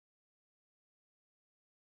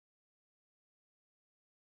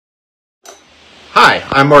Hi,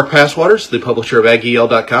 I'm Mark Passwaters, the publisher of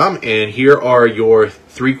AggyL.com, and here are your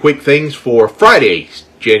 3 quick things for Friday,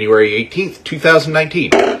 January 18th,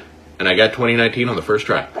 2019. And I got 2019 on the first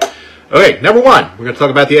try. Okay, number 1, we're going to talk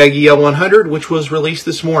about the AggyL 100, which was released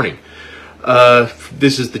this morning.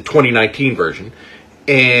 This is the 2019 version,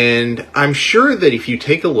 and I'm sure that if you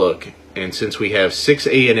take a look, and since we have 6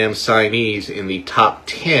 A&M signees in the top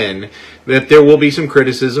 10, that there will be some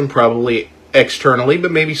criticism, probably externally,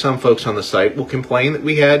 but maybe some folks on the site will complain that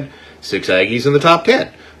we had 6 Aggies in the top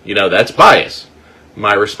 10. You know, that's bias.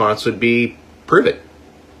 My response would be, prove it.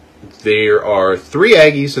 There are 3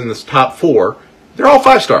 Aggies in this top 4. They're all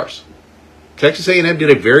 5 stars. Texas A&M did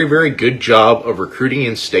a very, very good job of recruiting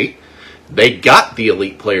in-state. They got the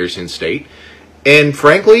elite players in-state. And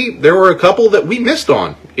frankly, there were a couple that we missed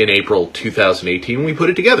on in April 2018 when we put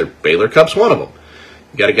it together. Baylor Cup's one of them.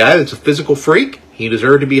 You got a guy that's a physical freak. He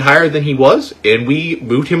deserved to be higher than he was, and we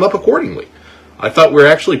moved him up accordingly. I thought we were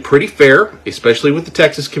actually pretty fair, especially with the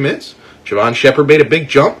Texas commits. Javon Shepard made a big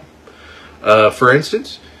jump, for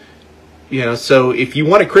instance. You know, so if you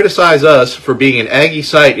want to criticize us for being an Aggie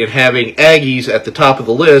site and having Aggies at the top of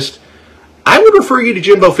the list, I would refer you to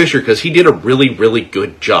Jimbo Fisher because he did a really, really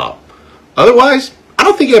good job. Otherwise, I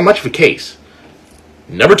don't think you have much of a case.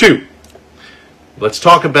 Number 2. Let's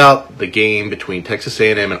talk about the game between Texas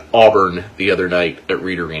A&M and Auburn the other night at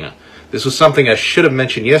Reed Arena. This was something I should have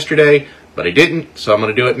mentioned yesterday, but I didn't, so I'm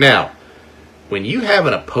going to do it now. When you have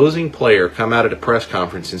an opposing player come out at a press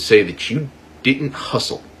conference and say that you didn't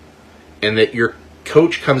hustle, and that your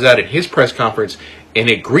coach comes out in his press conference and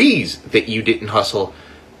agrees that you didn't hustle,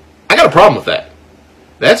 I got a problem with that.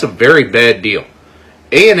 That's a very bad deal.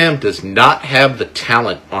 A&M does not have the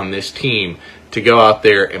talent on this team to go out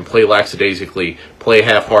there and play lackadaisically, play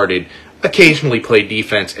half-hearted, occasionally play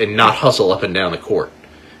defense, and not hustle up and down the court.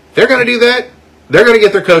 If they're going to do that, they're going to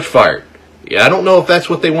get their coach fired. Yeah, I don't know if that's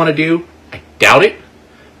what they want to do. I doubt it.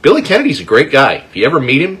 Billy Kennedy's a great guy. If you ever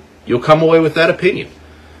meet him, you'll come away with that opinion.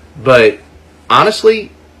 But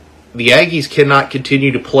honestly, the Aggies cannot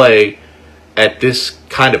continue to play at this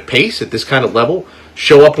kind of pace, at this kind of level,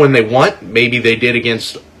 show up when they want. Maybe they did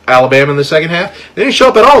against Alabama in the second half. They didn't show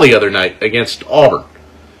up at all the other night against Auburn.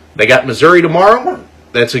 They got Missouri tomorrow.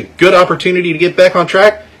 That's a good opportunity to get back on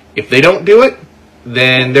track. If they don't do it,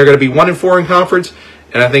 then they're going to be 1-4 in conference,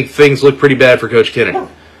 and I think things look pretty bad for Coach Kennedy.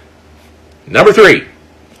 Number 3,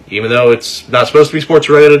 even though it's not supposed to be sports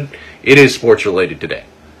related, it is sports related today.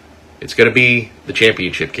 It's going to be the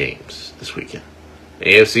championship games this weekend.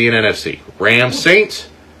 AFC and NFC. Rams, Saints,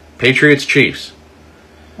 Patriots, Chiefs.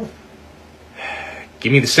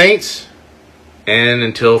 Give me the Saints, and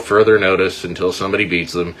until further notice, until somebody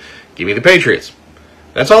beats them, give me the Patriots.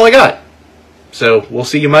 That's all I got. So we'll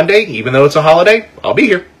see you Monday. Even though it's a holiday, I'll be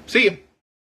here. See you.